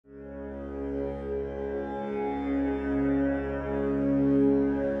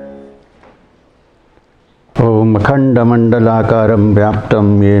अखंडमंडलाकारं व्याप्तं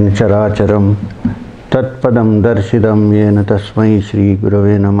येन चराचरं तत्पदं दर्शितं येन तस्मै श्री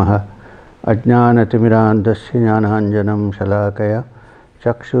गुरवे नमः। अज्ञानतिमिरान्धस्य ज्ञानाञ्जनं शलाकया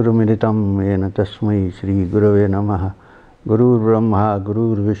चक्षुरुमिलितं येन तस्मै श्री गुरवे नमः। गुरुर्ब्रह्मा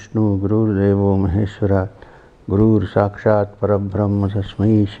गुरुर्विष्णु गुरुर्देवो महेश्वरः गुरुर्साक्षात् परब्रह्म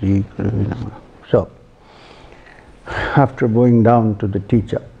तस्मै श्री गुरवे नमः। So, after going down to the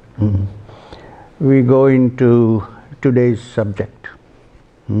teacher, we go into today's subject.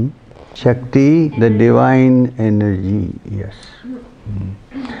 Shakti, the divine energy, yes.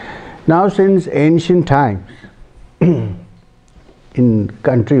 Now, since ancient times, in the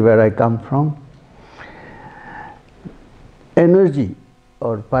country where I come from, energy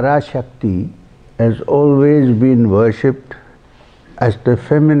or Parashakti has always been worshipped as the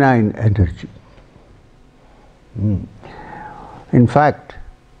feminine energy. In fact,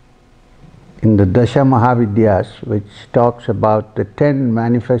 in the Dasha Mahavidyas, which talks about the 10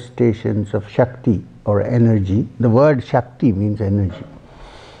 manifestations of Shakti or energy, the word Shakti means energy.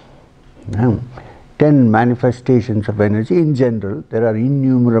 10 manifestations of energy. In general, there are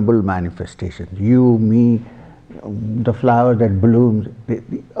innumerable manifestations. You, me, the flower that blooms,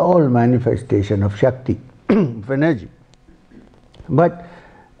 all manifestation of Shakti, of energy. But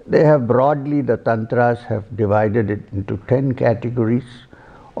they have broadly, the Tantras have divided it into 10 categories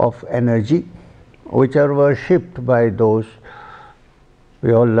of energy, which are worshipped by those.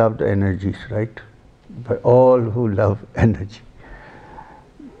 We all love the energies, right? By all who love energy.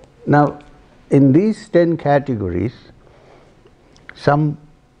 Now, in these 10 categories, some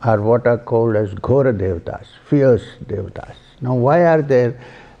are what are called as Ghora devathas, fierce devathas. Now, why are there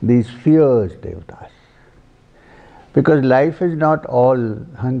these fierce devathas? Because life is not all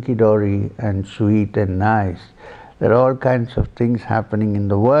hunky-dory and sweet and nice. There are all kinds of things happening in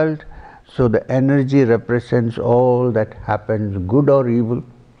the world. So the energy represents all that happens, good or evil,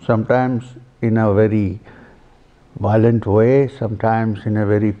 sometimes in a very violent way, sometimes in a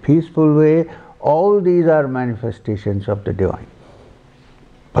very peaceful way. All these are manifestations of the divine.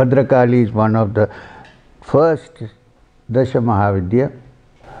 Bhadrakali is one of the first Dasha Mahavidya.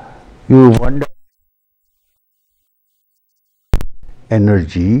 You wonder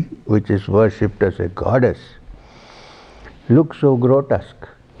energy, which is worshipped as a goddess, looks so grotesque.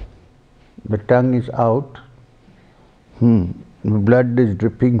 The tongue is out, blood is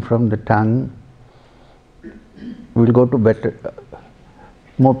dripping from the tongue. We'll go to better,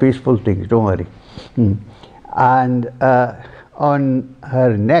 more peaceful things, don't worry. And on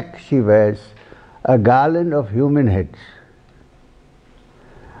her neck she wears a garland of human heads.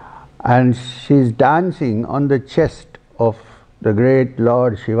 And she's dancing on the chest of the great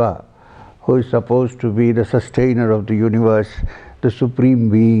Lord Shiva, who is supposed to be the sustainer of the universe, the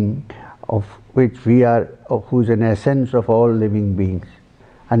supreme being of which we are, of who is an essence of all living beings.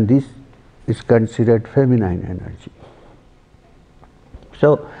 And this is considered feminine energy.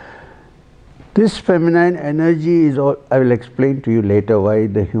 So, this feminine energy is all, I will explain to you later why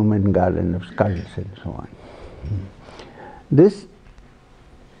the human garland of skulls and so on. This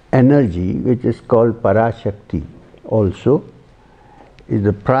energy, which is called Parashakti, also is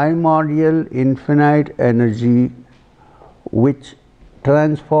the primordial infinite energy which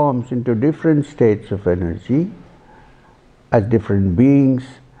transforms into different states of energy as different beings,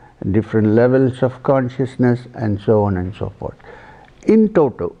 different levels of consciousness, and so on and so forth. In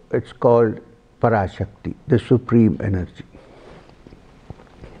total, it's called Parashakti, the supreme energy.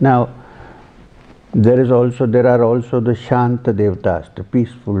 Now, there are also the Shantha devathas, the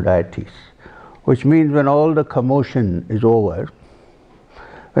peaceful deities, which means when all the commotion is over,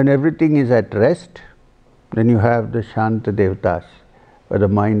 when everything is at rest, then you have the Shantha devathas, where the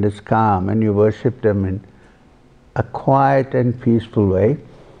mind is calm and you worship them in a quiet and peaceful way.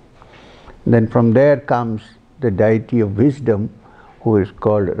 Then from there comes the deity of wisdom, who is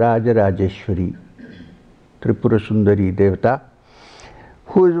called Rajeshwari, Tripurasundari devata,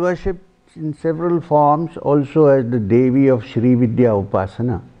 who is worshipped in several forms also as the Devi of Vidya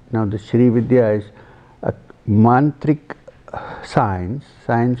Upasana. Now the Vidya is a mantric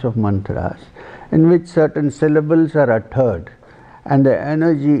science of mantras, in which certain syllables are uttered and the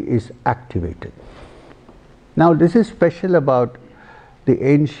energy is activated. Now this is special about the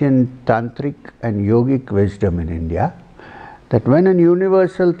ancient tantric and yogic wisdom in India, that when a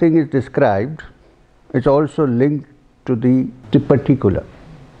universal thing is described, it's also linked to the particular.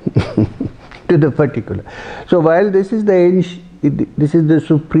 To the particular. So while this is the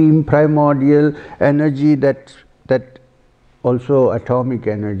supreme primordial energy, that also atomic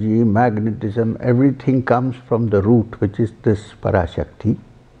energy, magnetism, everything comes from the root, which is this Parashakti.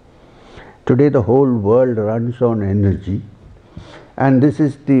 Today the whole world runs on energy, and this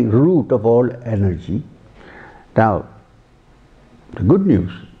is the root of all energy. Now, the good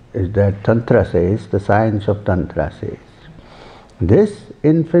news is that Tantra says, the science of Tantra says, this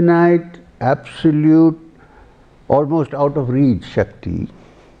infinite, absolute, almost out of reach Shakti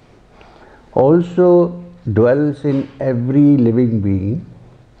also dwells in every living being,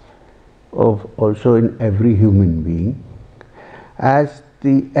 also in every human being, as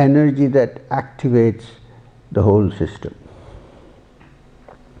the energy that activates the whole system.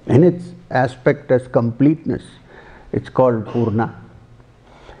 In its aspect as completeness, it's called Purna.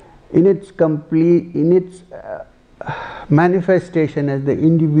 In its manifestation as the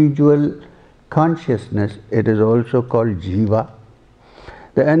individual consciousness, it is also called Jiva.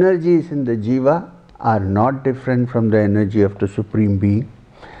 The energies in the Jiva are not different from the energy of the Supreme Being.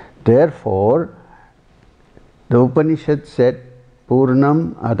 Therefore, the Upanishad said,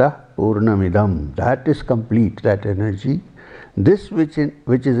 Purnam Ada Purnamidam. That is complete, that energy. This which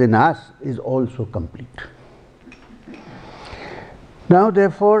is in us is also complete. Now,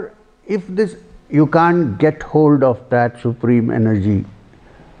 therefore, if you can't get hold of that supreme energy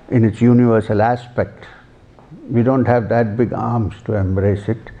in its universal aspect, we don't have that big arms to embrace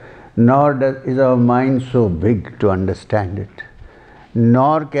it, nor is our mind so big to understand it,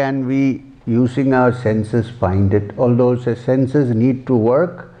 nor can we, using our senses, find it. Although the senses need to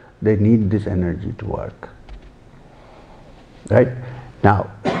work, they need this energy to work. Right? Now,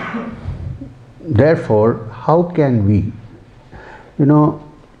 therefore, how can we?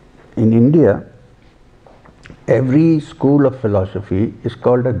 In India, every school of philosophy is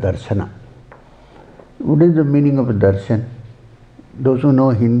called a darshana. What is the meaning of a darshan? Those who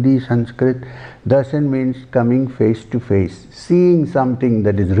know Hindi, Sanskrit, darshan means coming face to face, seeing something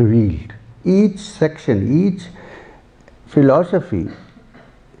that is revealed. Each section, each philosophy,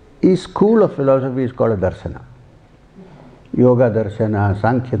 each school of philosophy is called a darshana. Yoga darshana,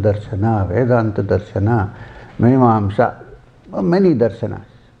 Sankhya darshana, Vedanta darshana, Mimamsa, many darshanas.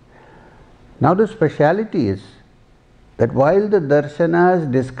 Now the speciality is that while the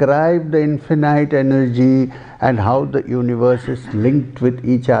darshanas describe the infinite energy and how the universe is linked with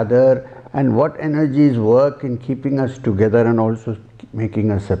each other and what energies work in keeping us together and also making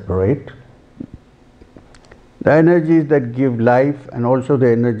us separate, the energies that give life and also the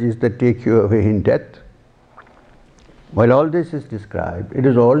energies that take you away in death, while all this is described, it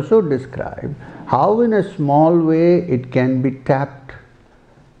is also described how in a small way it can be tapped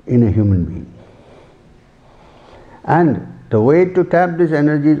in a human being. And the way to tap this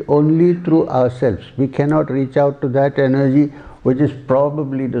energy is only through ourselves. We cannot reach out to that energy which is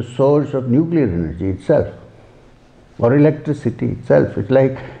probably the source of nuclear energy itself or electricity itself. It's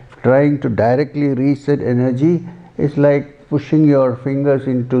like trying to directly reach that energy is like pushing your fingers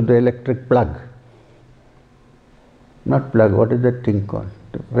into the electric plug. Not plug, what is that thing called?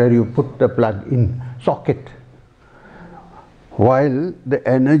 Where you put the plug in, socket. While the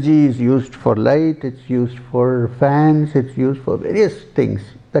energy is used for light, it's used for fans, it's used for various things.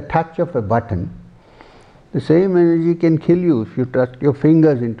 The touch of a button, the same energy can kill you if you thrust your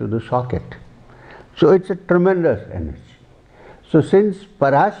fingers into the socket. So it's a tremendous energy. So since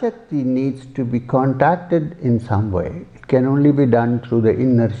Parashakti needs to be contacted in some way, it can only be done through the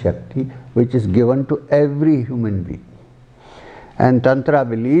inner Shakti, which is given to every human being. And Tantra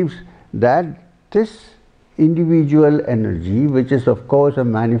believes that this individual energy, which is of course a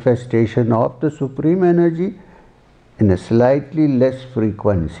manifestation of the supreme energy in a slightly less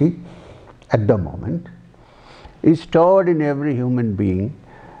frequency at the moment, is stored in every human being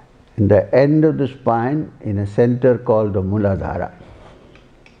in the end of the spine in a center called the Muladhara.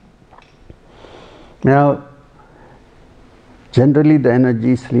 Now, generally the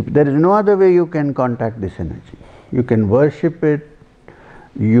energy is sleep. There is no other way you can contact this energy. You can worship it,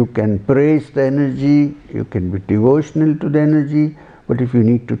 you can praise the energy, you can be devotional to the energy, but if you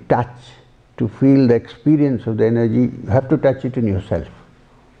need to touch, to feel the experience of the energy, you have to touch it in yourself.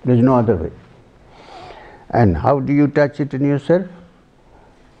 There is no other way. And how do you touch it in yourself?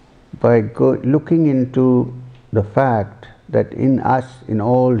 By looking into the fact that in us, in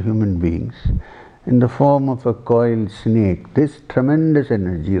all human beings, in the form of a coiled snake, this tremendous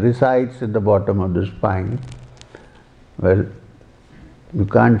energy resides at the bottom of the spine. Well, you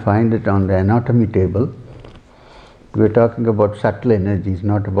can't find it on the anatomy table. We're talking about subtle energies,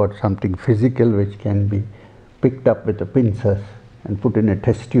 not about something physical which can be picked up with a pincers and put in a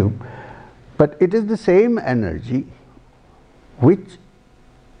test tube. But it is the same energy which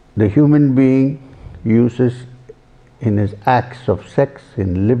the human being uses in his acts of sex,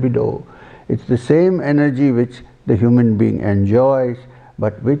 in libido. It's the same energy which the human being enjoys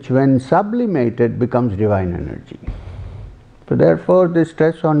but which when sublimated becomes divine energy. So therefore the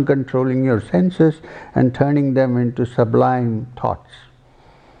stress on controlling your senses and turning them into sublime thoughts.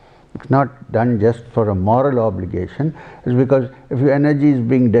 It's not done just for a moral obligation. It's because if your energy is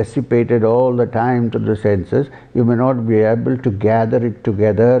being dissipated all the time to the senses, you may not be able to gather it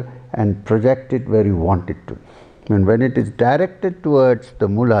together and project it where you want it to. And when it is directed towards the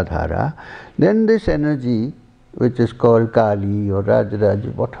Mooladhara, then this energy, which is called Kali or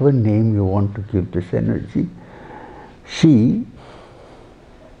Rajaraja, whatever name you want to give this energy, she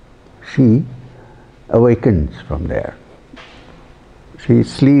awakens from there. She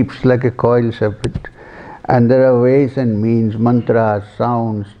sleeps like a coiled serpent, and there are ways and means, mantras,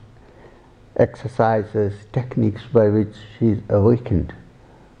 sounds, exercises, techniques by which she is awakened.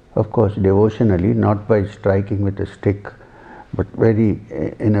 Of course, devotionally, not by striking with a stick, but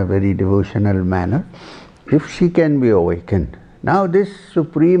in a very devotional manner, if she can be awakened. Now this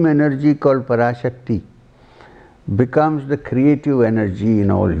supreme energy called Parashakti becomes the creative energy in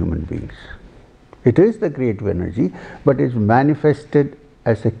all human beings. It is the creative energy, but it's manifested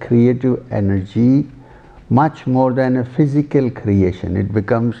as a creative energy much more than a physical creation. It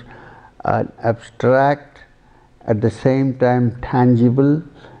becomes an abstract, at the same time tangible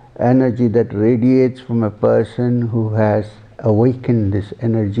energy that radiates from a person who has awakened this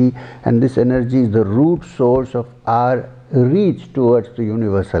energy, and this energy is the root source of our reach towards the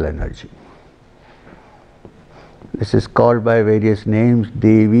universal energy. This is called by various names: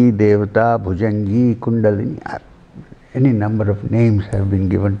 Devi, Devata, Bhujangi, Kundalini. Any number of names have been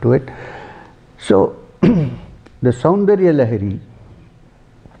given to it. So, the Saundarya Lahari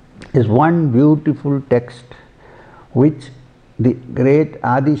is one beautiful text which the great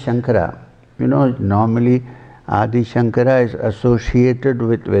Adi Shankara, normally Adi Shankara is associated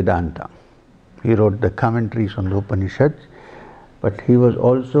with Vedanta. He wrote the commentaries on the Upanishads, but he was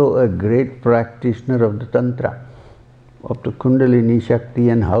also a great practitioner of the Tantra, of the Kundalini Shakti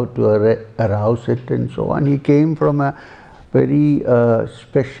and how to arouse it and so on. He came from a very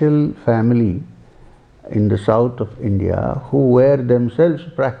special family in the south of India who were themselves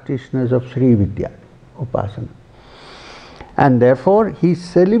practitioners of Sri Vidya, Upasana. And therefore he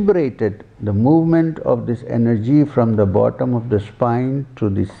celebrated the movement of this energy from the bottom of the spine to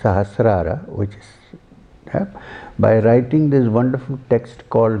the Sahasrara, which is by writing this wonderful text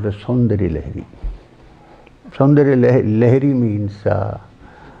called the Saundarya Lahari. Saundarya Lahari means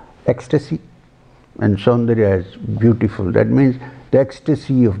ecstasy, and Saundarya is beautiful. That means the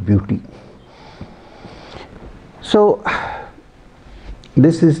ecstasy of beauty. So,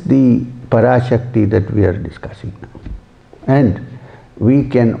 this is the Parashakti that we are discussing now. And we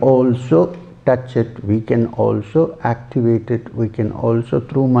can also touch it, we can also activate it, we can also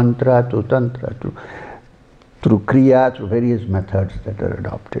through mantra, through tantra, through kriya, through various methods that are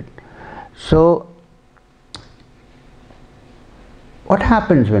adopted. So, what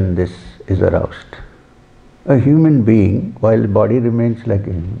happens when this is aroused? A human being, while the body remains like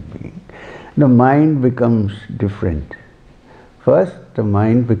a human being, the mind becomes different. First, the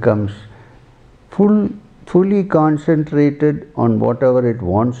mind becomes fully concentrated on whatever it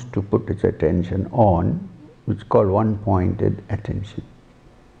wants to put its attention on, which is called one-pointed attention.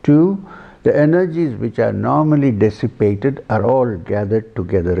 Two, the energies which are normally dissipated are all gathered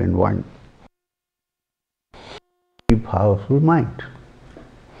together in one powerful mind.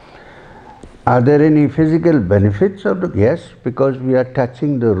 Are there any physical benefits of it? Yes, because we are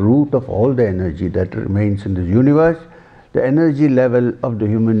touching the root of all the energy that remains in the universe. The energy level of the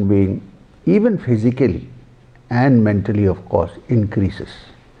human being, even physically and mentally, of course, increases.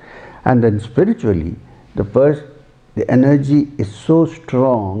 And then spiritually, the energy is so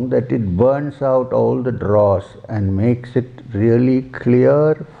strong that it burns out all the dross and makes it really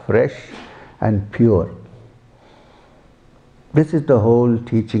clear, fresh and pure. This is the whole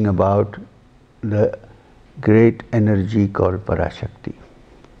teaching about the great energy called Parashakti.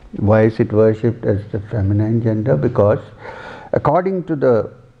 Why is it worshipped as the feminine gender? Because according to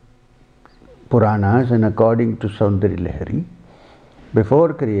the Puranas and according to Saundarya Lahari,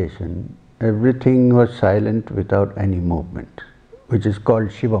 before creation, everything was silent without any movement, which is called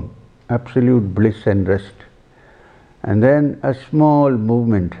Shivam, absolute bliss and rest. And then a small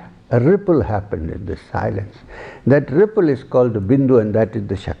movement, a ripple happened in this silence. That ripple is called the Bindu, and that is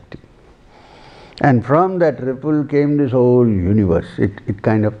the Shakti. And from that ripple came this whole universe. It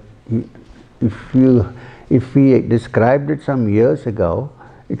kind of, if we described it some years ago,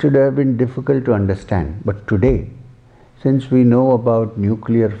 it should have been difficult to understand. But today, since we know about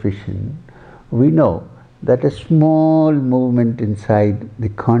nuclear fission, we know that a small movement inside the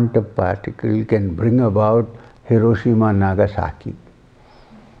quantum particle can bring about Hiroshima, Nagasaki.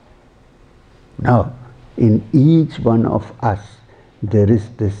 Now, in each one of us, there is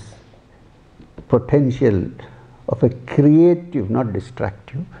this potential of a creative, not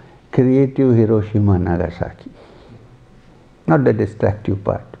destructive, creative Hiroshima Nagasaki. Not the destructive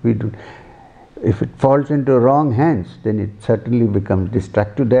part. If it falls into wrong hands, then it certainly becomes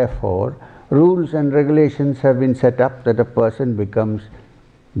destructive. Therefore, rules and regulations have been set up that a person becomes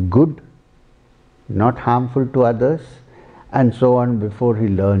good, not harmful to others, and so on before he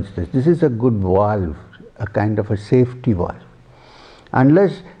learns this. This is a good valve, a kind of a safety valve.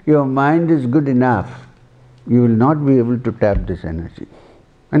 Unless your mind is good enough, you will not be able to tap this energy.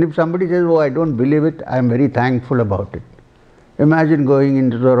 And if somebody says, oh, I don't believe it, I am very thankful about it. Imagine going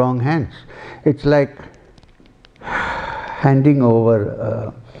into the wrong hands. It's like handing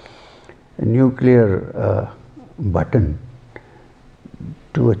over a nuclear button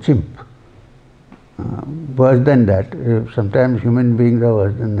to a chimp. Worse than that. Sometimes human beings are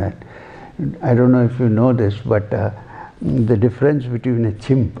worse than that. I don't know if you know this, but the difference between a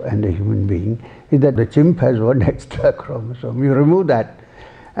chimp and a human being is that the chimp has one extra chromosome. You remove that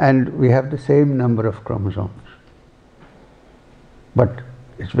and we have the same number of chromosomes. But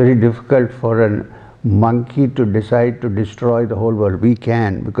it's very difficult for a monkey to decide to destroy the whole world. We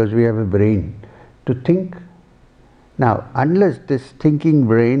can, because we have a brain to think. Now, unless this thinking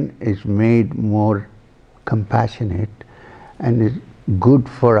brain is made more compassionate and is good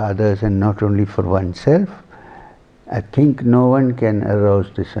for others and not only for oneself, I think no one can arouse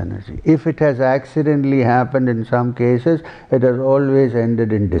this energy. If it has accidentally happened in some cases, it has always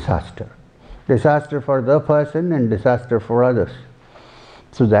ended in disaster. Disaster for the person and disaster for others.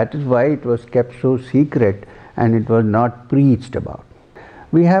 So that is why it was kept so secret and it was not preached about.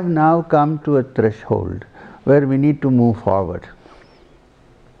 We have now come to a threshold where we need to move forward.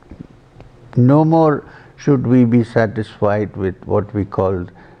 No more should we be satisfied with what we call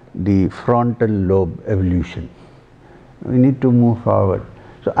the frontal lobe evolution. We need to move forward.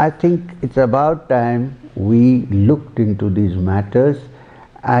 So I think it's about time we looked into these matters,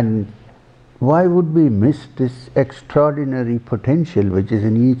 and why would we miss this extraordinary potential which is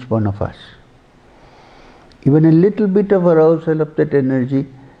in each one of us? Even a little bit of arousal of that energy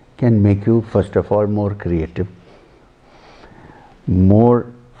can make you, first of all, more creative,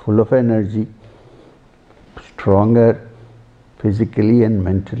 more full of energy, stronger physically and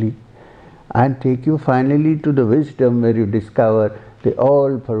mentally, and take you finally to the wisdom where you discover the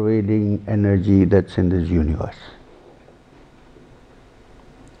all-pervading energy that's in this universe.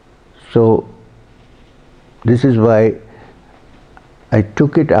 So, this is why I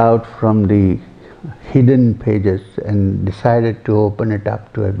took it out from the hidden pages and decided to open it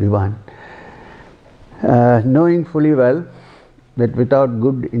up to everyone, knowing fully well that without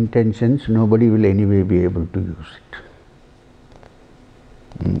good intentions nobody will anyway be able to use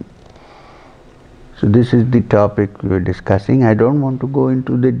it. So this is the topic we were discussing. I don't want to go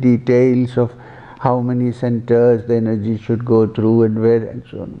into the details of how many centers the energy should go through and where and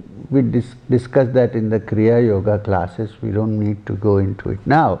so on. We discussed that in the Kriya Yoga classes. We don't need to go into it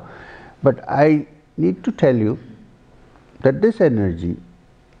now. But I need to tell you that this energy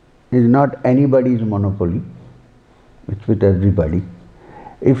is not anybody's monopoly. It's with everybody.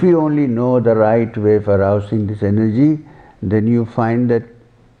 If you only know the right way for arousing this energy, then you find that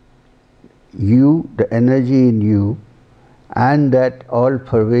you, the energy in you, and that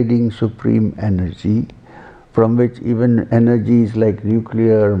all-pervading supreme energy, from which even energies like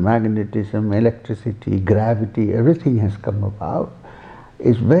nuclear, magnetism, electricity, gravity, everything has come about,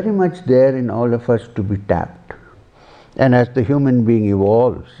 is very much there in all of us to be tapped. And as the human being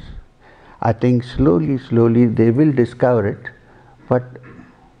evolves, I think slowly, slowly they will discover it, but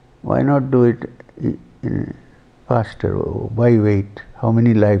why not do it faster? Why wait? How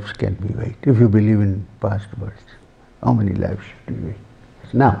many lives can we wait? If you believe in past births, how many lives should we wait?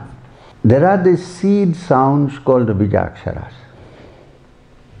 Now, there are these seed sounds called the Beejaksharas.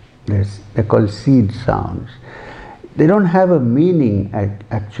 They're called seed sounds. They don't have a meaning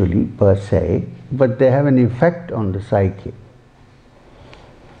actually per se, but they have an effect on the psyche.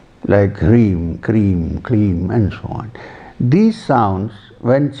 Like cream, cream, cream, and so on. These sounds,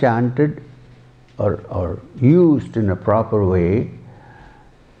 when chanted or used in a proper way,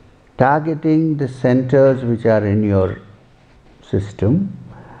 targeting the centers which are in your system,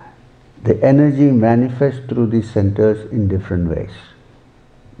 the energy manifests through these centers in different ways.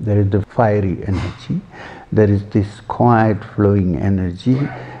 There is the fiery energy, there is this quiet flowing energy,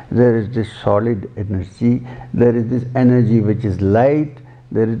 there is this solid energy, there is this energy which is light,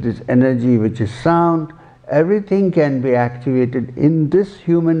 there is this energy which is sound. Everything can be activated in this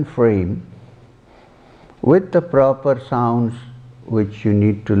human frame with the proper sounds which you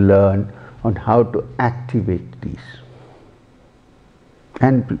need to learn on how to activate these.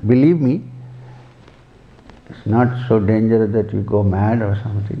 And believe me, it's not so dangerous that you go mad or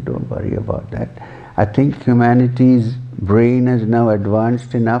something, don't worry about that. I think humanity's brain is now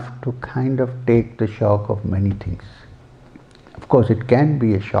advanced enough to kind of take the shock of many things. Of course, it can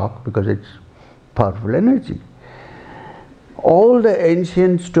be a shock because it's powerful energy. All the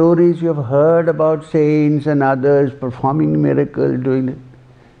ancient stories you have heard about saints and others performing miracles, doing it,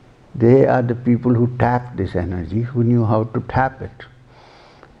 they are the people who tapped this energy, who knew how to tap it.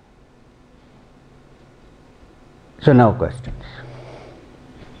 So now questions.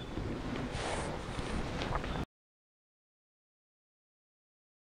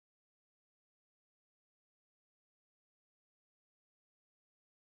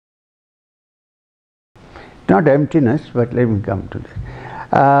 Not emptiness, but let me come to this.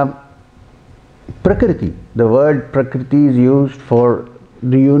 Prakriti, the word Prakriti is used for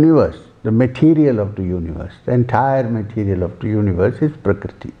the universe, the material of the universe. The entire material of the universe is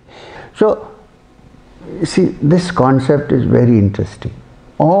Prakriti. So, see, this concept is very interesting.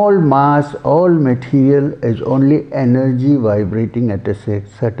 All mass, all material is only energy vibrating at a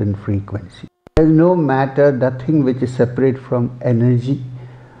certain frequency. There is no matter, nothing which is separate from energy.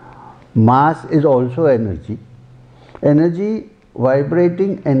 Mass is also energy. Energy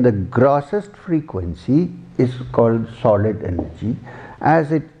vibrating in the grossest frequency is called solid energy. As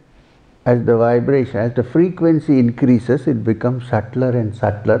the vibration, as the frequency increases, it becomes subtler and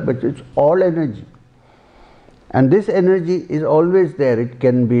subtler, but it's all energy. And this energy is always there. It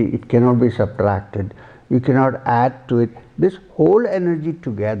cannot be subtracted. You cannot add to it. This whole energy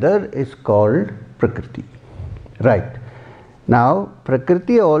together is called Prakriti. Right. Now,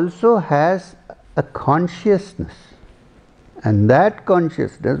 Prakriti also has a consciousness, and that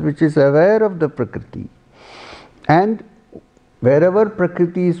consciousness which is aware of the Prakriti, and wherever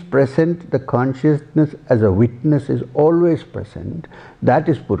Prakriti is present, the consciousness as a witness is always present. That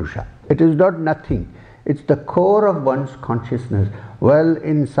is Purusha. It is not nothing. It's the core of one's consciousness. Well,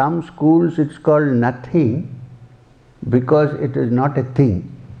 in some schools it's called nothing because it is not a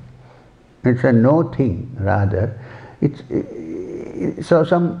thing. It's a no thing rather. It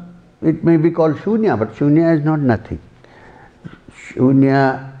may be called Shunya, but Shunya is not nothing.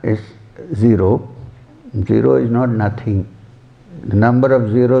 Shunya is zero. Zero is not nothing. The number of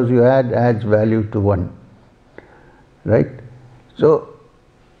zeros you add adds value to 1. Right? So,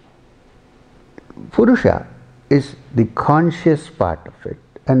 Purusha is the conscious part of it,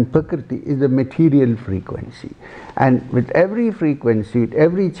 and Prakriti is the material frequency. And with every frequency, with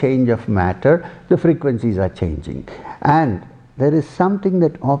every change of matter, the frequencies are changing. And there is something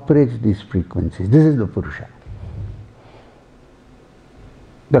that operates these frequencies. This is the Purusha.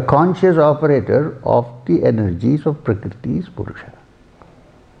 The conscious operator of the energies of Prakriti is Purusha.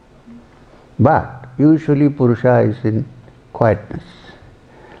 But usually Purusha is in quietness.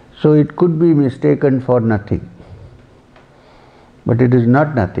 So it could be mistaken for nothing. But it is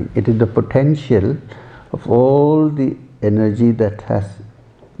not nothing. It is the potential of all the energy that has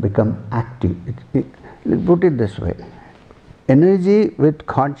become active. Let's put it this way. Energy with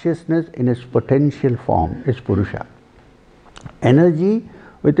consciousness in its potential form is Purusha. Energy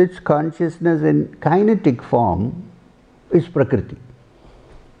with its consciousness in kinetic form is Prakriti.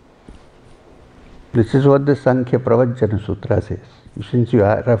 This is what the Sankhya Pravajjana Sutra says, since you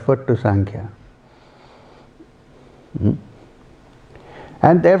are referred to Sankhya.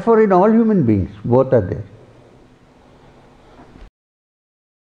 And therefore in all human beings, both are there.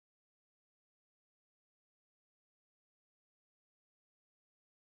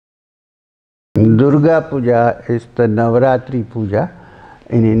 Durga Puja is the Navaratri Puja.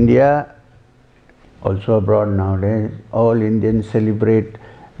 In India, also abroad nowadays, all Indians celebrate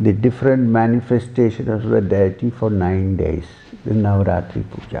the different manifestations of the deity for 9 days, the Navaratri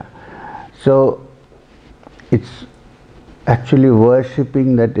Puja. So, it's actually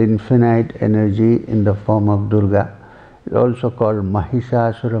worshipping that infinite energy in the form of Durga. It's also called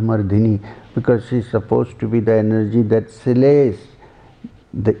Mahishasuramardhini because she's supposed to be the energy that slays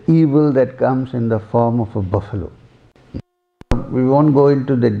the evil that comes in the form of a buffalo. We won't go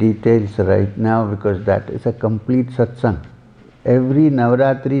into the details right now because that is a complete satsang. Every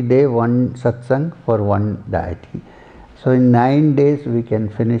Navaratri day, one satsang for one deity. So in 9 days we can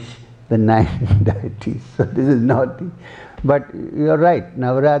finish the 9 deities. So this is not the, but you're right,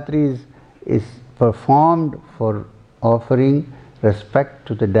 Navaratri is performed for offering respect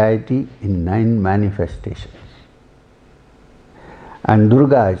to the deity in 9 manifestations. And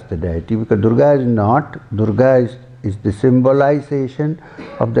Durga is the deity because Durga is the symbolization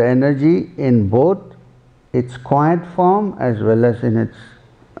of the energy in both its quiet form as well as in its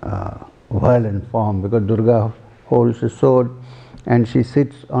violent form, because Durga holds a sword and she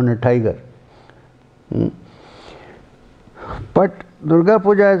sits on a tiger. But Durga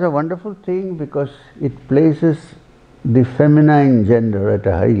Puja is a wonderful thing because it places the feminine gender at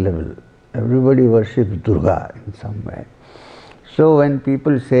a high level. Everybody worships Durga in some way. So when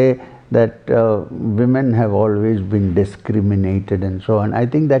people say that women have always been discriminated and so on, I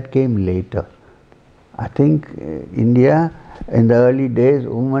think that came later. I think India, in the early days,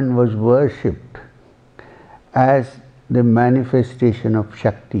 woman was worshipped as the manifestation of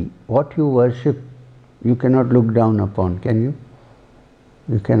Shakti. What you worship, you cannot look down upon, can you?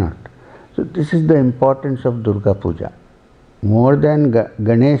 You cannot. So this is the importance of Durga Puja. More than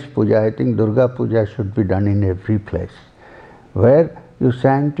Ganesh Puja, I think Durga Puja should be done in every place, where you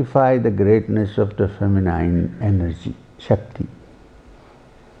sanctify the greatness of the feminine energy, Shakti.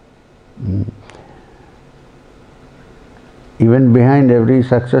 Even behind every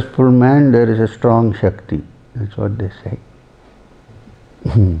successful man, there is a strong Shakti. That's what they say.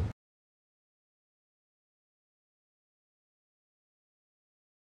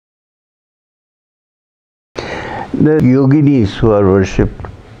 The yoginis who are worshipped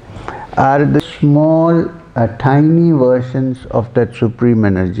are the small, tiny versions of that supreme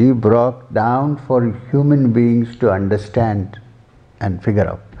energy brought down for human beings to understand and figure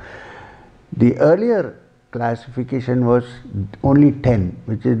out. The earlier classification was only 10,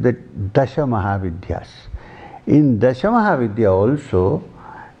 which is the Dasha Mahavidyas. In Dasha Mahavidya also,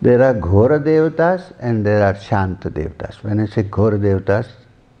 there are Ghora devathas and there are Shantha devathas. When I say Ghora devathas,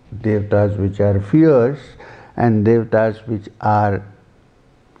 devathas which are fierce, and devathas which are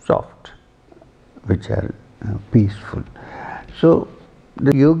soft, which are peaceful. So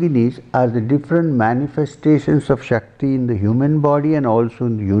the yoginis are the different manifestations of Shakti in the human body and also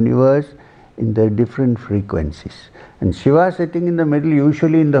in the universe in their different frequencies. And Shiva sitting in the middle,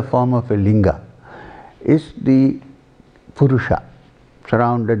 usually in the form of a linga, is the Purusha,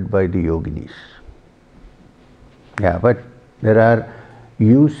 surrounded by the yoginis. Yeah, but there are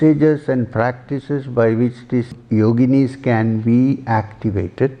usages and practices by which these yoginis can be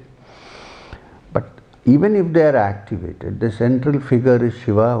activated. But even if they are activated, the central figure is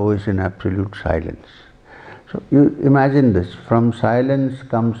Shiva, who is in absolute silence. So you imagine this, from silence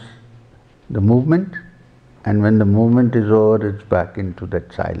comes the movement, and when the movement is over, it's back into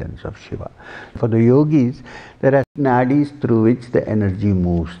that silence of Shiva. For the yogis, there are nadis through which the energy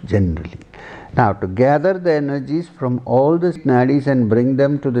moves generally. Now, to gather the energies from all the nadis and bring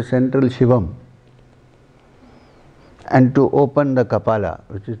them to the central Shivam, and to open the Kapala,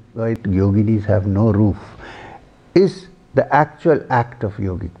 which is why yoginis have no roof, is the actual act of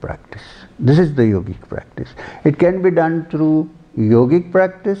yogic practice. This is the yogic practice. It can be done through yogic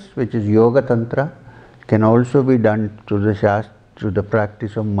practice, which is Yoga Tantra. It can also be done through the Shastra, through the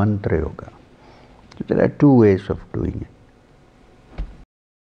practice of Mantra Yoga. So there are two ways of doing it.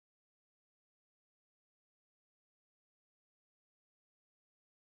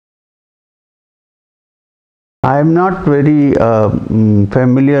 I am not very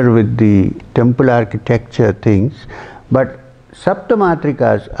familiar with the temple architecture things, but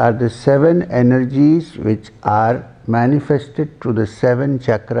Saptamatrikas are the 7 energies which are manifested through the 7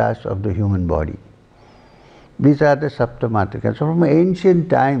 chakras of the human body. These are the Saptamatrikas. So from ancient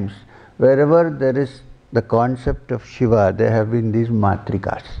times, wherever there is the concept of Shiva, there have been these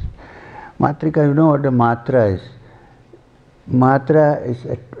matrikas. Matrika, you know what a matra is? Matra is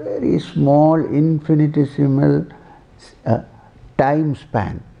a very small, infinitesimal time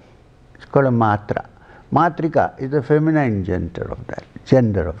span. It's called a matra. Matrika is the feminine gender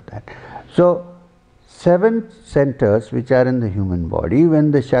of that. So 7 centers which are in the human body,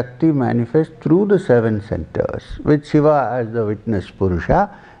 when the Shakti manifests through the 7 centers, with Shiva as the witness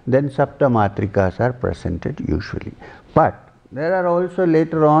Purusha, then Saptamatrikas are presented usually. But there are also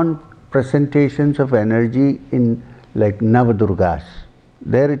later on presentations of energy in like Navadurgas.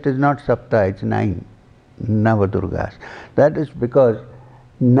 There it is not Sapta, it's 9 Navadurgas. That is because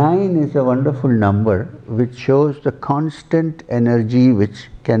 9 is a wonderful number which shows the constant energy which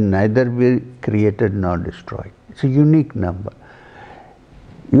can neither be created nor destroyed. It's a unique number.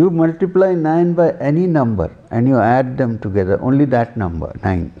 You multiply 9 by any number and you add them together, only that number,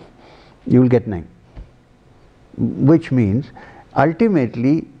 9, you will get 9. Which means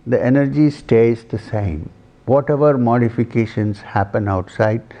ultimately the energy stays the same. Whatever modifications happen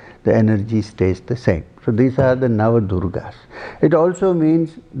outside, the energy stays the same. So these are the Navadurgas. It also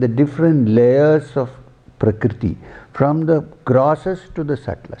means the different layers of Prakriti, from the grossest to the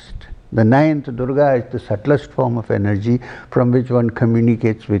subtlest. The 9th Durga is the subtlest form of energy from which one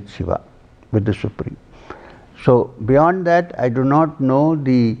communicates with Shiva, with the Supreme. So beyond that, I do not know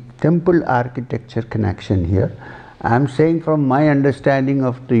the temple architecture connection here. I am saying from my understanding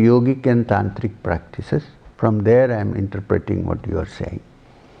of the yogic and tantric practices, from there I am interpreting what you are saying.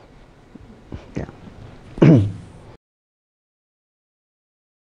 Yeah.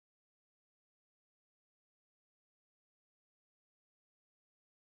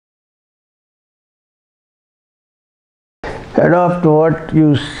 Adopt what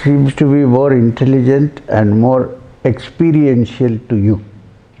you seems to be more intelligent and more experiential to you.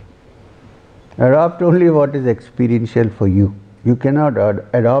 Adopt only what is experiential for you. You cannot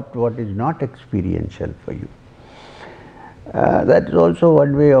adopt what is not experiential for you. That is also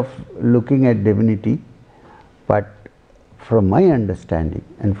one way of looking at divinity, but from my understanding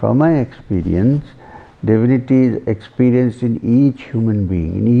and from my experience, divinity is experienced in each human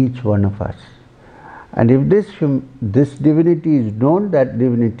being, in each one of us. And if this divinity is known, that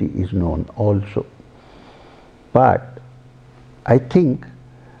divinity is known also. But I think,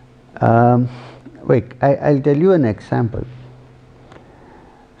 I'll tell you an example.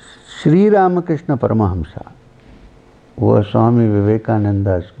 Sri Ramakrishna Paramahamsa was Swami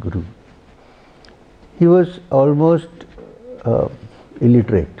Vivekananda's guru. He was almost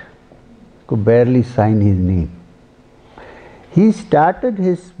illiterate, could barely sign his name. He started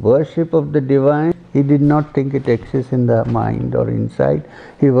his worship of the divine. He did not think it exists in the mind or inside.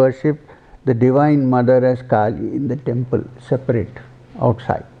 He worshipped the Divine Mother as Kali in the temple, separate,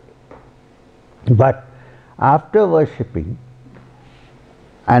 outside. But after worshipping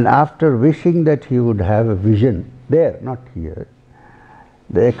and after wishing that he would have a vision, there, not here,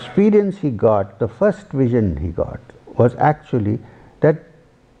 the experience he got, the first vision he got, was actually that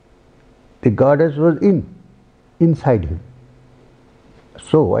the goddess was inside him.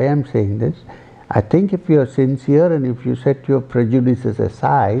 So why I am saying this? I think if you are sincere and if you set your prejudices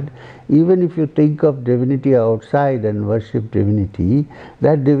aside, even if you think of divinity outside and worship divinity,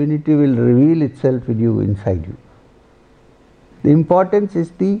 that divinity will reveal itself in you, inside you. The importance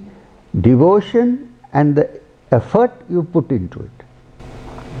is the devotion and the effort you put into it.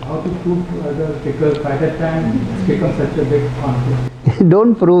 How to prove to others, because by that time it's become such a big conflict.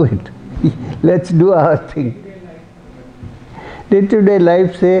 Don't prove it. Let's do our thing. Day-to-day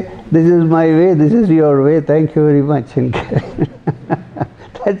life say, this is my way, this is your way, thank you very much.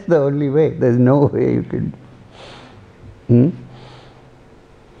 That's the only way. There's no way you can.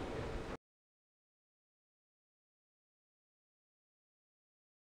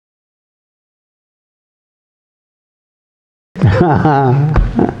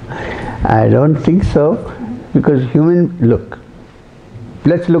 I don't think so, because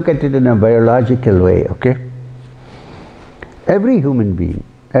let's look at it in a biological way, okay? Every human being,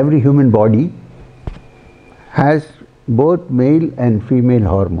 every human body has both male and female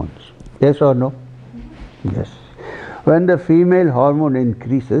hormones. Yes or no? Yes. When the female hormone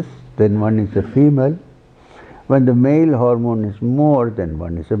increases, then one is a female. When the male hormone is more, then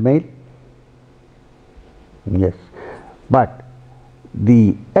one is a male. Yes. But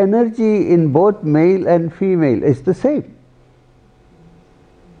the energy in both male and female is the same.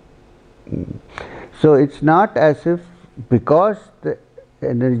 So it's not as if because the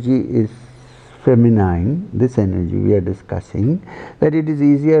energy is feminine, this energy we are discussing, that it is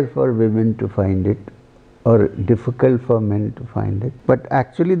easier for women to find it or difficult for men to find it. But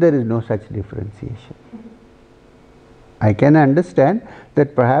actually there is no such differentiation. I can understand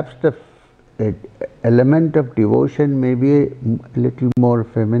that perhaps the element of devotion may be a little more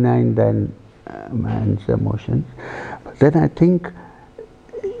feminine than man's emotions. But then I think,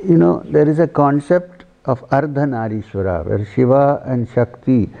 there is a concept of Ardhanarishwara, where Shiva and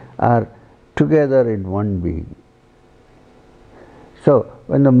Shakti are together in one being. So,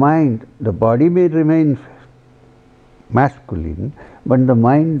 when the mind, the body may remain masculine, but the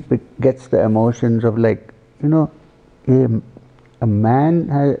mind gets the emotions of a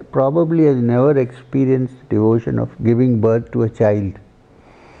man probably has never experienced devotion of giving birth to a child,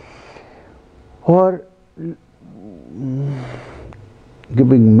 or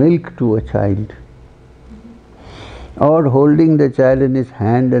giving milk to a child, or holding the child in his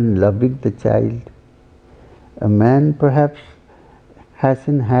hand and loving the child. A man perhaps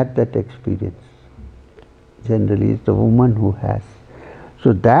hasn't had that experience. Generally it's the woman who has.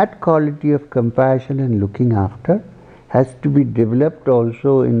 So that quality of compassion and looking after has to be developed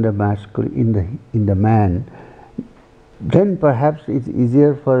also in the masculine, in the man. Then perhaps it's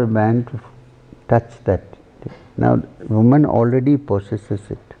easier for a man to touch that. Now woman already possesses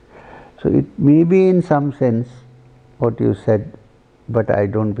it. So it may be in some sense what you said, but I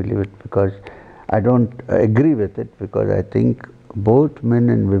don't believe it, because I don't agree with it, because I think both men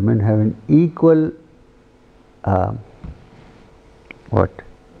and women have an equal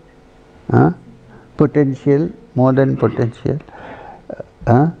Huh? Potential, more than potential.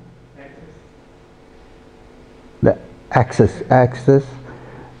 Huh? The access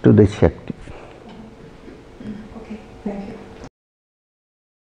to the Shakti. Okay, thank you.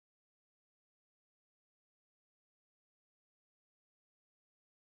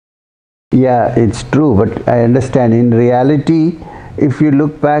 Yeah, it's true, but I understand. In reality, if you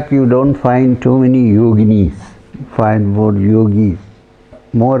look back, you don't find too many yoginis. You find more yogis,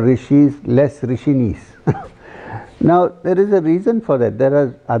 more rishis, less rishinis. Now, there is a reason for that. There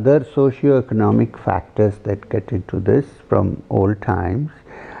are other socio-economic factors that get into this from old times.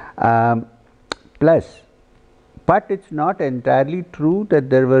 Plus, but it's not entirely true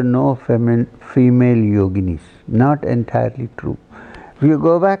that there were no female yoginis. Not entirely true. If you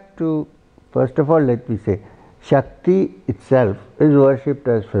go back to, first of all, let me say, Shakti itself is worshipped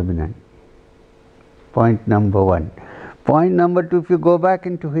as feminine. Point number one. Point number two, if you go back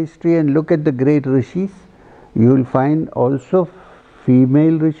into history and look at the great rishis, you will find also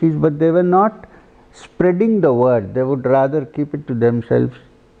female rishis, but they were not spreading the word. They would rather keep it to themselves,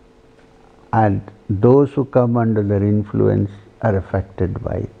 and those who come under their influence are affected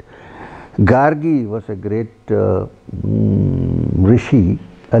by it. Gargi was a great rishi,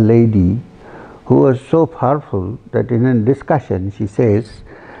 a lady who was so powerful that in a discussion she says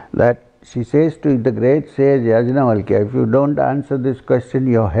to the great sage Yajnavalkya, if you don't answer this question,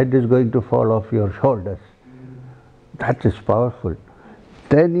 your head is going to fall off your shoulders. That is powerful.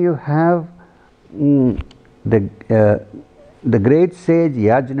 Then you have the great sage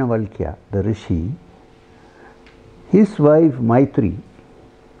Yajnavalkya, the rishi, his wife Maitri.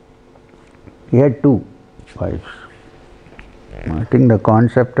 He had two wives. I think the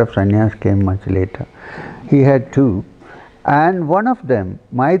concept of sannyas came much later. He had two, and one of them,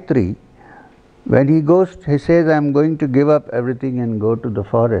 Maitri, when he goes, he says, I am going to give up everything and go to the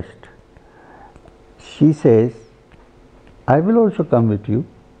forest. She says, I will also come with you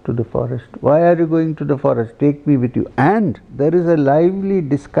to the forest. Why are you going to the forest? Take me with you. And there is a lively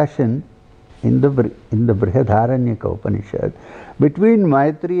discussion in the Brihadaranyaka Upanishad between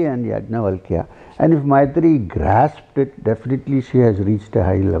Maitri and Yajnavalkya. And if Maitri grasped it, definitely she has reached a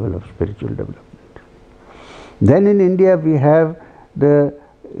high level of spiritual development. Then in India we have the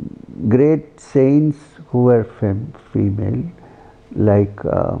great saints who were female, like,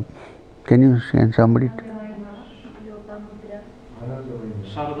 can somebody?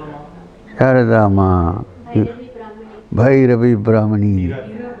 Sharadama, Bhairavi Brahmani,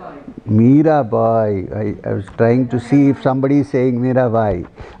 Mirabai. I was trying to see if somebody is saying Mirabai.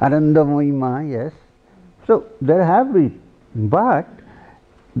 Anandamoyima, yes. So there have been, but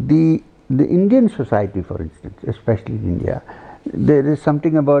the Indian society, for instance, especially in India, there is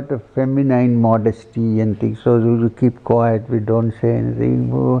something about a feminine modesty and things. So we keep quiet, we don't say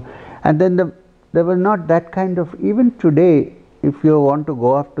anything. And then there was not that kind of, even today, if you want to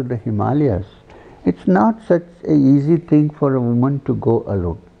go up to the Himalayas, it's not such an easy thing for a woman to go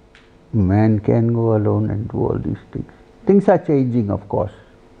alone. Man can go alone and do all these things. Things are changing, of course.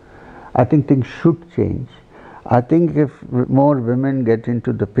 I think things should change. I think if more women get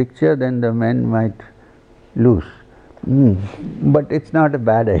into the picture, then the men might lose. But it's not a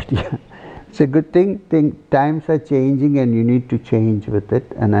bad idea. It's a good thing. Times are changing and you need to change with it.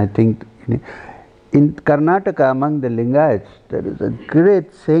 And I think in Karnataka, among the Lingayats, there is a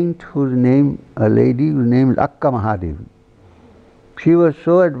great saint a lady whose name is Akka Mahadevi. She was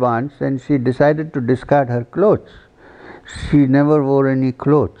so advanced and she decided to discard her clothes. She never wore any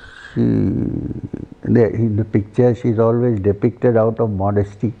clothes. In the picture she is always depicted out of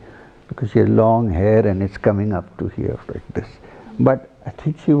modesty because she has long hair and it's coming up to here like this. But I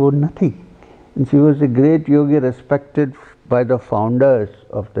think she wore nothing. And she was a great yogi respected by the founders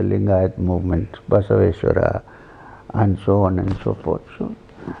of the Lingayat movement, Basaveshwara and so on and so forth. So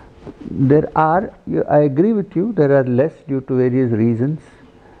there are, I agree with you, there are less due to various reasons,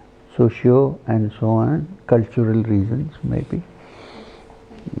 socio and so on, cultural reasons maybe.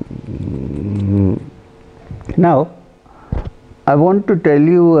 Now, I want to tell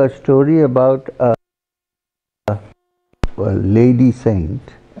you a story about a lady saint,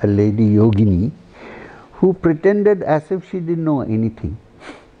 a lady yogini, who pretended as if she didn't know anything,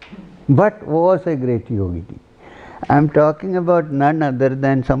 but was a great yogini. I am talking about none other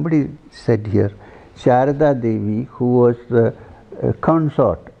than, somebody said here, Sharada Devi, who was the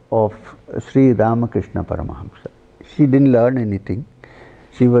consort of Sri Ramakrishna Paramahamsa. She didn't learn anything.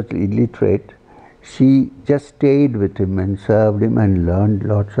 She was illiterate. She just stayed with him and served him and learned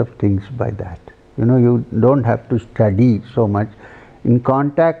lots of things by that. You know, you don't have to study so much. In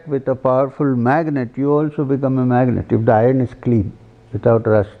contact with a powerful magnet, you also become a magnet. If the iron is clean, without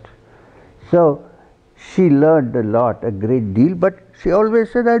rust, So she learned a lot, a great deal, but she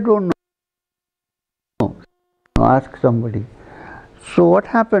always said, I don't know. Ask somebody. So what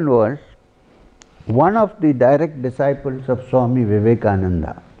happened was, one of the direct disciples of Swami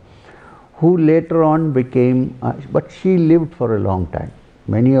Vivekananda, who later on became, but she lived for a long time.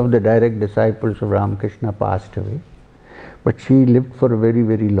 Many of the direct disciples of Ramakrishna passed away, but she lived for a very,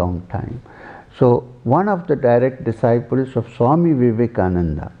 very long time. So one of the direct disciples of Swami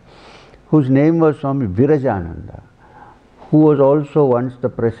Vivekananda, whose name was Swami Virajananda, who was also once the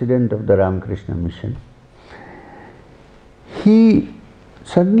president of the Ramakrishna mission, he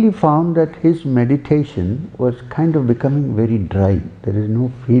suddenly found that his meditation was kind of becoming very dry. There is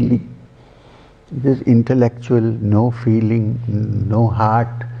no feeling. It is intellectual, no feeling, no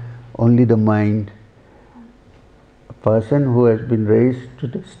heart, only the mind. A person who has been raised to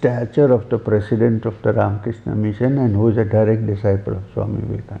the stature of the president of the Ramakrishna mission and who is a direct disciple of Swami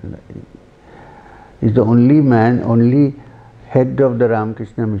Vivekananda. He is the only man, only head of the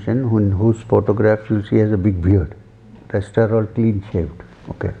Ramakrishna mission whose photograph you see has a big beard. The rest are all clean shaved.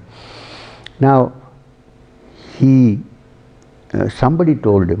 Okay. Now, somebody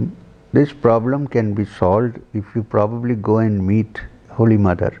told him, this problem can be solved if you probably go and meet Holy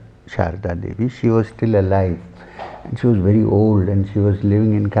Mother Sharda Devi. She was still alive and she was very old and she was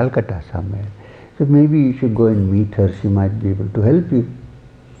living in Calcutta somewhere. So maybe you should go and meet her, she might be able to help you.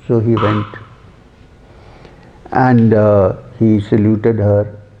 So he went and he saluted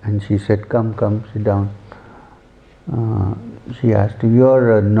her and she said, come, sit down. She asked, you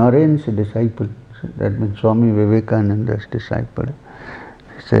are Naren's disciple, that means Swami Vivekananda's disciple.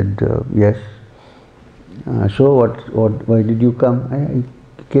 He said, yes. So why did you come? I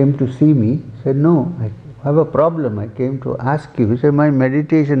came to see me. He said, no, I have a problem. I came to ask you. He said, my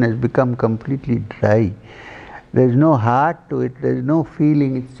meditation has become completely dry. There is no heart to it. There is no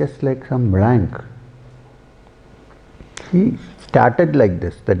feeling. It's just like some blank. She started like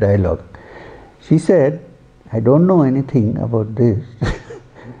this, the dialogue. She said, I don't know anything about this.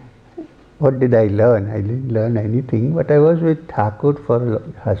 What did I learn? I didn't learn anything, but I was with Thakur for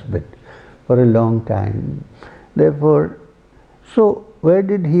a husband for a long time. Therefore, so where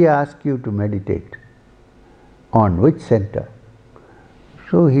did he ask you to meditate? On which center?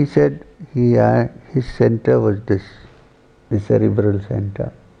 So he said his center was the cerebral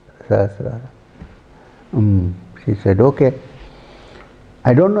center, Sahasrara. She said, okay.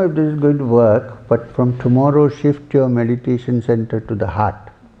 I don't know if this is going to work, but from tomorrow shift your meditation center to the heart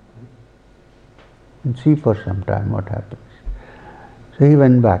and see for some time what happens. So he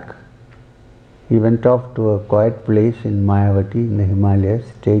went back. He went off to a quiet place in Mayavati in the Himalayas,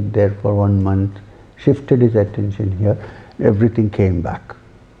 stayed there for 1 month, shifted his attention here, everything came back.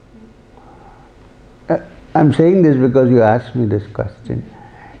 I'm saying this because you asked me this question.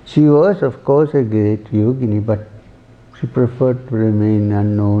 She was of course a great yogini, but she preferred to remain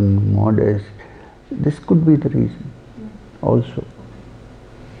unknown, modest. This could be the reason also.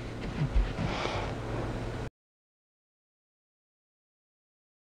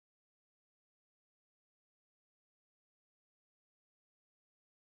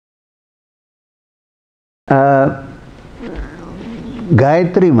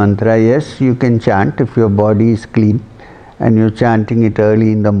 Gayatri mantra, yes, you can chant if your body is clean and you're chanting it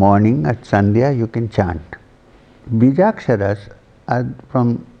early in the morning at Sandhya, you can chant. Beejaksharas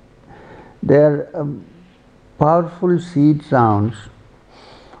they are powerful seed sounds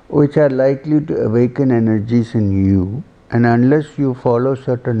which are likely to awaken energies in you, and unless you follow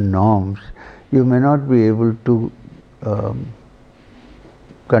certain norms, you may not be able to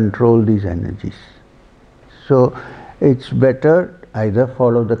control these energies. So it's better either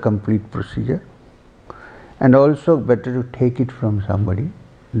follow the complete procedure, and also better to take it from somebody.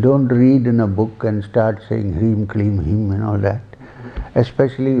 Don't read in a book and start saying Hrim, Klim, Him and all that.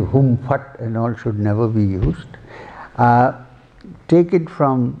 Especially Hum, Fat and all should never be used. Take it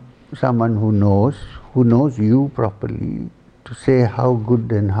from someone who knows you properly, to say how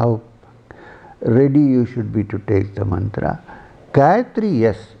good and how ready you should be to take the mantra. Gayatri,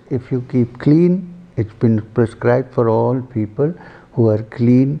 yes, if you keep clean, it's been prescribed for all people who are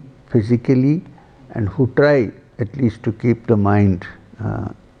clean physically and who try at least to keep the mind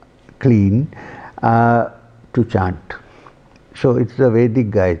clean, to chant. So it's the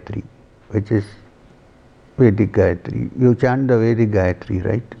Vedic Gayatri, which is Vedic Gayatri. You chant the Vedic Gayatri,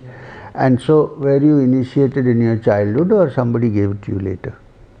 right? Yeah. And so were you initiated in your childhood or somebody gave it to you later?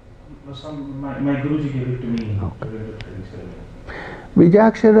 My Guruji gave it to me. Okay.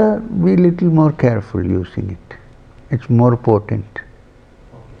 Beejakshara, be little more careful using it. It's more potent. Okay.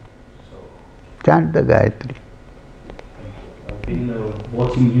 So chant the Gayatri. been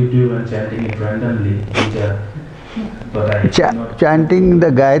watching YouTube and chanting it randomly, but I not chanting the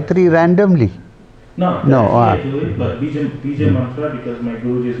Gayatri randomly? No, No. I do it, but Bija mantra, because my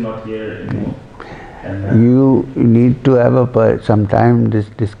Guruji is not here anymore. And, you need to have sometime this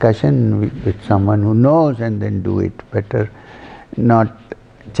discussion with someone who knows and then do it. Better not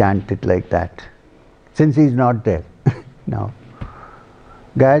chant it like that, since he's not there now.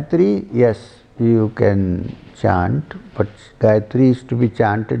 Gayatri, yes, you can chant, but Gayatri is to be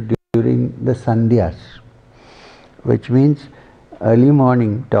chanted during the Sandhyas, which means early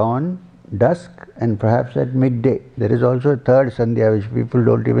morning, dawn, dusk, and perhaps at midday. There is also a third Sandhya which people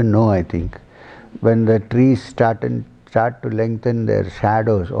don't even know, I think. When the trees start to lengthen their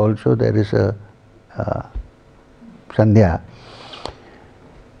shadows, also there is a Sandhya.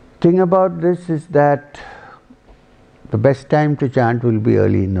 Thing about this is that the best time to chant will be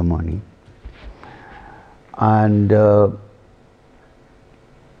early in the morning. And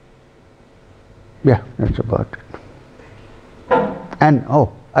yeah, that's about it. And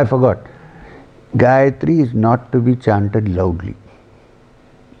oh, I forgot. Gayatri is not to be chanted loudly.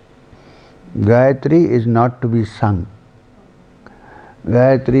 Gayatri is not to be sung.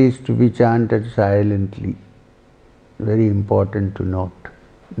 Gayatri is to be chanted silently. Very important to note.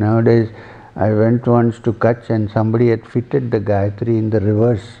 Nowadays, I went once to Kutch and somebody had fitted the Gayatri in the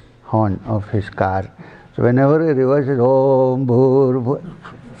reverse horn of his car. So whenever he reverses, Om Bhur Bhur,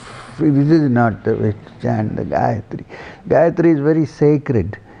 this is not the way to chant the Gayatri. Gayatri is very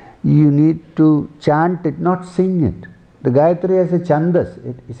sacred. You need to chant it, not sing it. The Gayatri has a chandas.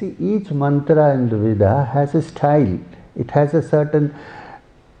 You see, each mantra in the Veda has a style. It has a certain,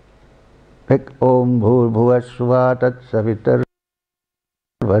 like Om Bhur Bhuva Shuva Tat Savitar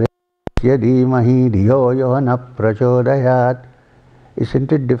Varesya Dhimahi Dhiyo Yo Na Prachodayat.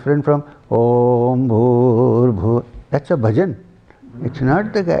 Isn't it different from Om Bhur Bhuva? That's a bhajan. It's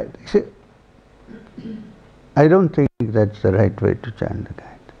not the Gayatri. See, I don't think that's the right way to chant the Gayatri.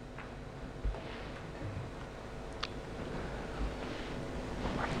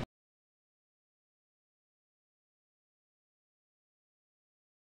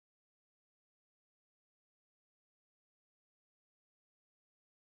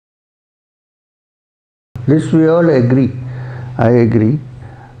 This we all agree. I agree.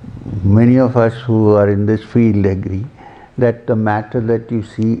 Many of us who are in this field agree that the matter that you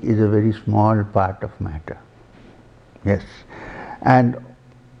see is a very small part of matter. Yes. And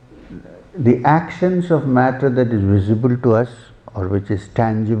the actions of matter that is visible to us or which is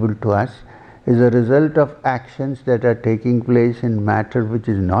tangible to us is a result of actions that are taking place in matter which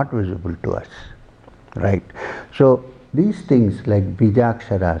is not visible to us. Right? So these things like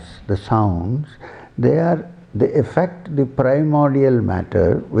Beejaksharas, the sounds, they affect the primordial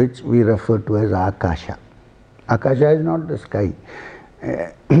matter which we refer to as Akasha. Akasha is not the sky.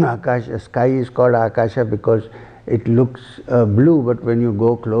 Sky is called Akasha because it looks blue, but when you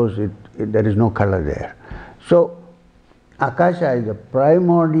go close, there is no color there. So Akasha is a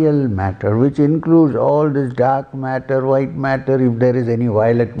primordial matter which includes all this dark matter, white matter, if there is any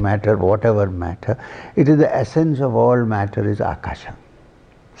violet matter, whatever matter. It is the essence of all matter is Akasha.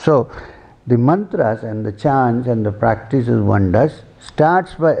 So the mantras and the chants and the practices one does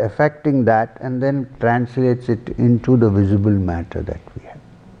starts by affecting that and then translates it into the visible matter that we have.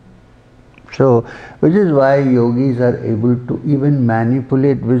 So, which is why yogis are able to even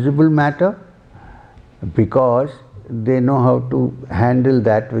manipulate visible matter, because they know how to handle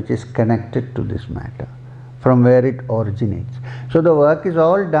that which is connected to this matter, from where it originates. So the work is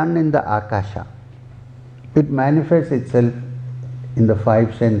all done in the Akasha. It manifests itself in the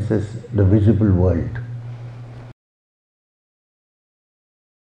five senses, the visible world.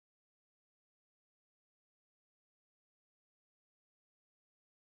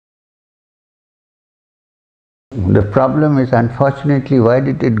 The problem is, unfortunately, why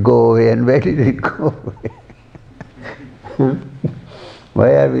did it go away and where did it go away?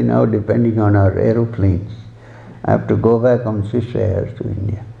 Why are we now depending on our aeroplanes? I have to go back on Swiss Air to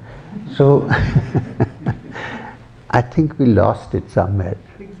India. So I think we lost it somewhere.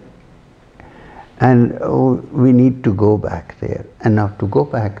 And we need to go back there. And now to go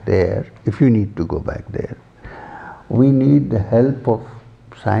back there, if you need to go back there, we need the help of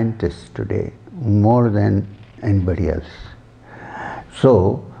scientists today more than anybody else.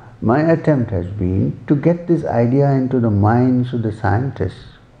 So my attempt has been to get this idea into the minds of the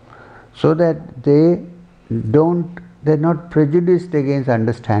scientists so that they're not prejudiced against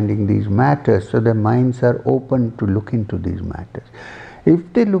understanding these matters, so their minds are open to look into these matters. If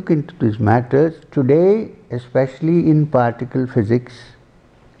they look into these matters, today, especially in particle physics,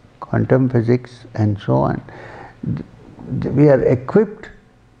 quantum physics and so on, we are equipped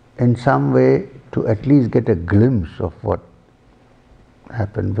in some way to at least get a glimpse of what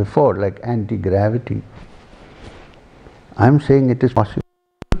happened before, like anti-gravity. I'm saying it is possible,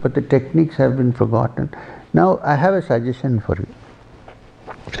 but the techniques have been forgotten. Now I have a suggestion for you.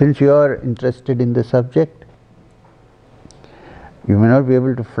 Since you are interested in the subject, you may not be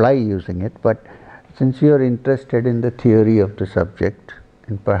able to fly using it, but since you are interested in the theory of the subject,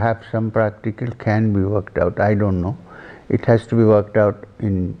 and perhaps some practical can be worked out, I don't know. It has to be worked out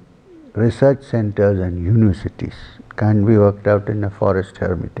in research centers and universities. It can't be worked out in a forest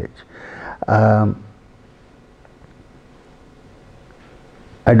hermitage. I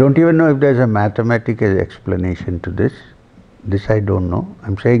don't even know if there's a mathematical explanation to this. This I don't know.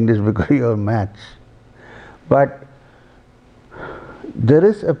 I'm saying this because you are maths. But there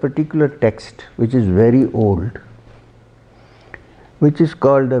is a particular text which is very old, which is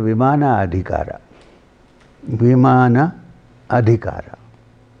called the Vimana Adhikara. Vimana Adhikara.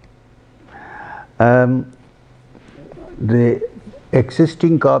 The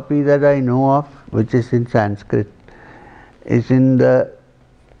existing copy that I know of, which is in Sanskrit, is in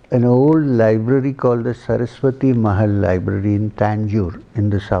an old library called the Saraswati Mahal Library in Tanjore in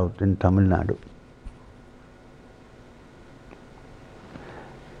the south, in Tamil Nadu.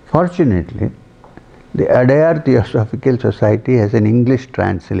 Fortunately, the Adayar Theosophical Society has an English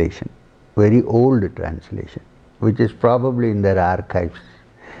translation, very old translation, which is probably in their archives.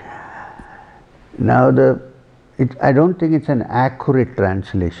 Now I don't think it's an accurate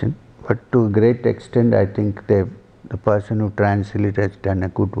translation, but to a great extent I think the person who translated has done a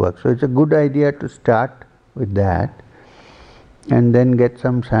good work. So it's a good idea to start with that and then get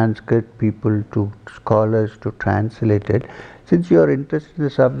some Sanskrit people, scholars to translate it. Since you are interested in the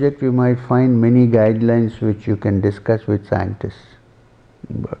subject, you might find many guidelines which you can discuss with scientists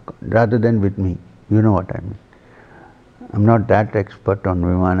rather than with me. You know what I mean. I'm not that expert on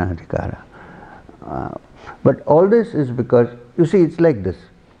Vimana Adhikara. But all this is because, you see, it's like this.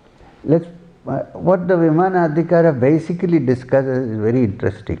 What the Vimana Adhikara basically discusses is very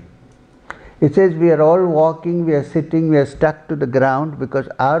interesting. It says we are all walking, we are sitting, we are stuck to the ground because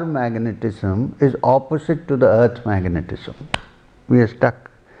our magnetism is opposite to the earth magnetism. We are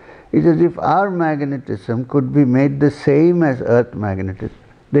stuck. It is if our magnetism could be made the same as earth magnetism,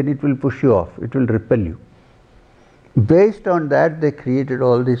 then it will push you off, it will repel you. Based on that, they created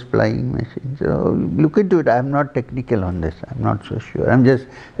all these flying machines. So look into it. I'm not technical on this. I'm not so sure. I'm just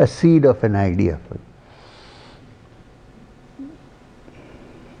a seed of an idea for you.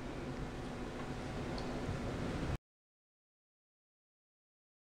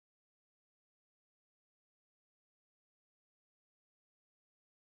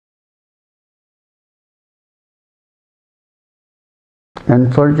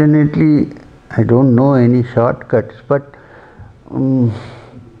 Unfortunately, I don't know any shortcuts, but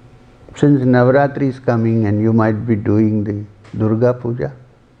since Navaratri is coming and you might be doing the Durga Puja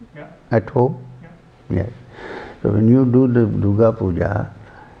at home. Yes. So when you do the Durga Puja,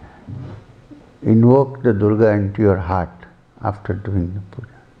 invoke the Durga into your heart after doing the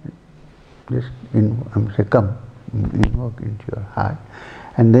puja. Just say, come, invoke into your heart,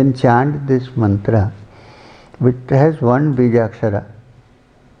 and then chant this mantra, which has one Beejakshara.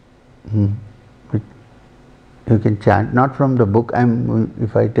 Which you can chant, not from the book.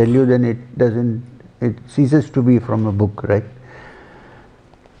 If I tell you, then it ceases to be from a book, right?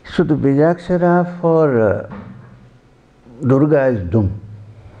 So the Beejakshara for Durga is Dum.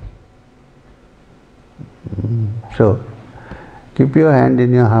 So keep your hand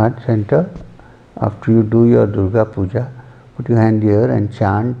in your heart center. After you do your Durga Puja, put your hand here and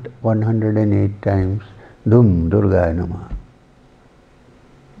chant 108 times Dum Durgaya Namah.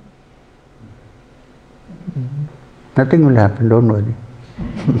 Nothing will happen, don't worry.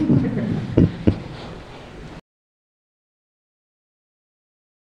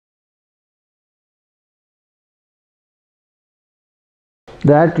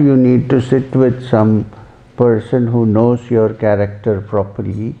 That you need to sit with some person who knows your character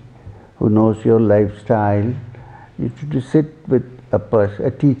properly, who knows your lifestyle. You should sit with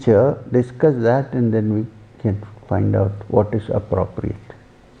a teacher, discuss that, and then we can find out what is appropriate.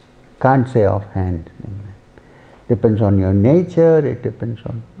 Can't say offhand. Depends on your nature, it depends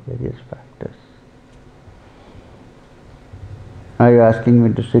on various factors. Are you asking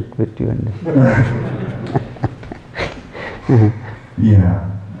me to sit with you in this? Yeah.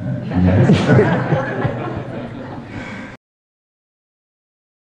 Yes.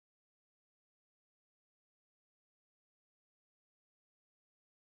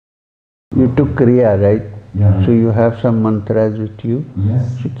 You took Kriya, right? Yeah. So you have some mantras with you.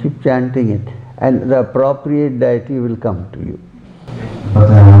 Yes. So keep chanting it. and the appropriate deity will come to you. But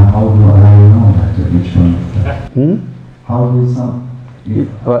how do I know that which one is that? How do some...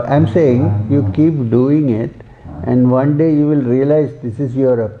 I'm saying you keep doing it, and one day you will realize this is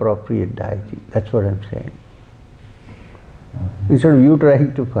your appropriate deity. That's what I'm saying. Instead of you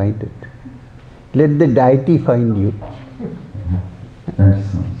trying to find it, let the deity find you.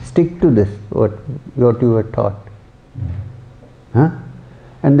 Stick to this, what you were taught. Huh?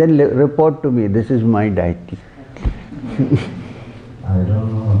 And then report to me, this is my deity. I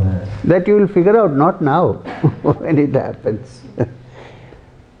don't know that. That you will figure out, not now, when it happens.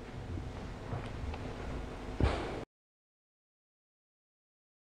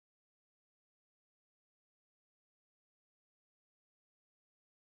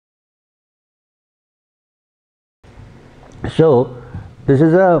 So, this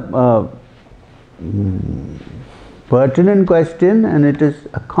is a pertinent question, and it is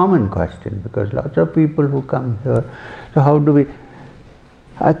a common question because lots of people who come here. So how do we...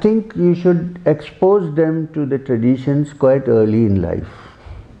 I think you should expose them to the traditions quite early in life.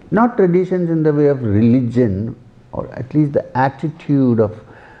 Not traditions in the way of religion, or at least the attitude of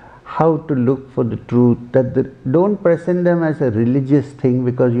how to look for the truth. Don't present them as a religious thing,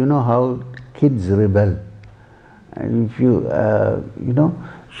 because you know how kids rebel. And if you,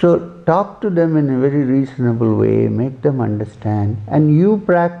 so talk to them in a very reasonable way, make them understand, and you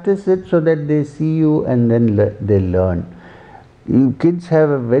practice it so that they see you and then they learn. You kids have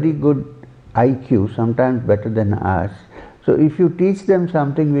a very good IQ, sometimes better than us. So if you teach them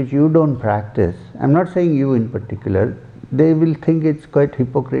something which you don't practice, I'm not saying you in particular, they will think it's quite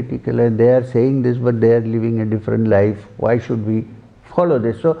hypocritical and they are saying this but they are living a different life. Why should we follow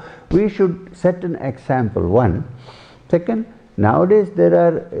this? So we should set an example, one. Second, nowadays there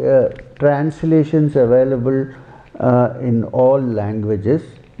are translations available in all languages,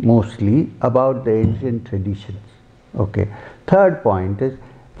 mostly, about the ancient traditions. Okay. Third point is,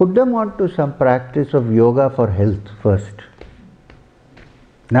 put them on to some practice of yoga for health first.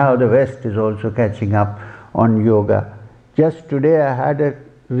 Now the West is also catching up on yoga. Just today I had a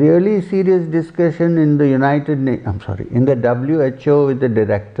really serious discussion in the in the WHO with the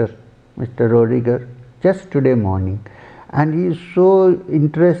director, Mr. Rodiger, just today morning. And he is so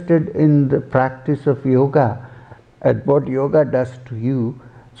interested in the practice of yoga and what yoga does to you.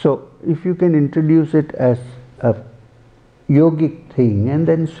 So if you can introduce it as a yogic thing, and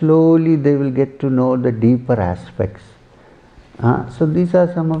then slowly they will get to know the deeper aspects. So these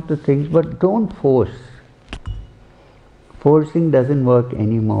are some of the things, but don't force. Forcing doesn't work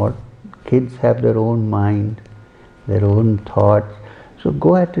anymore. Kids have their own mind, their own thoughts. So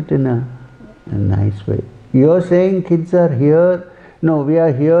go at it in a nice way. You're saying kids are here. No, we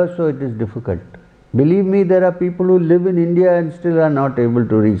are here, so it is difficult. Believe me, there are people who live in India and still are not able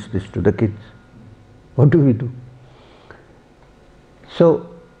to reach this to the kids. What do we do? So,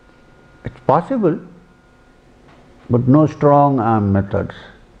 it's possible, but no strong arm methods.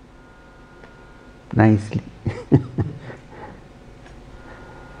 Nicely.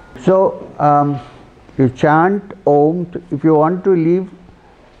 So, you chant Om. If you want to leave,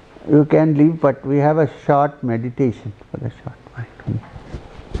 you can leave, but we have a short meditation for the short while.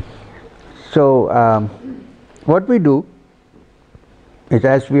 So, what we do is,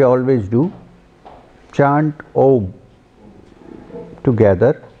 as we always do, chant Om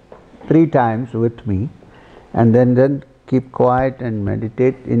together 3 times with me, and then keep quiet and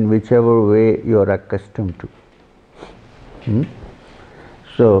meditate in whichever way you are accustomed to.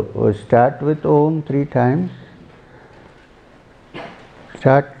 So we'll start with Om 3 times.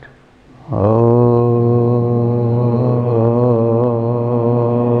 Start. Om.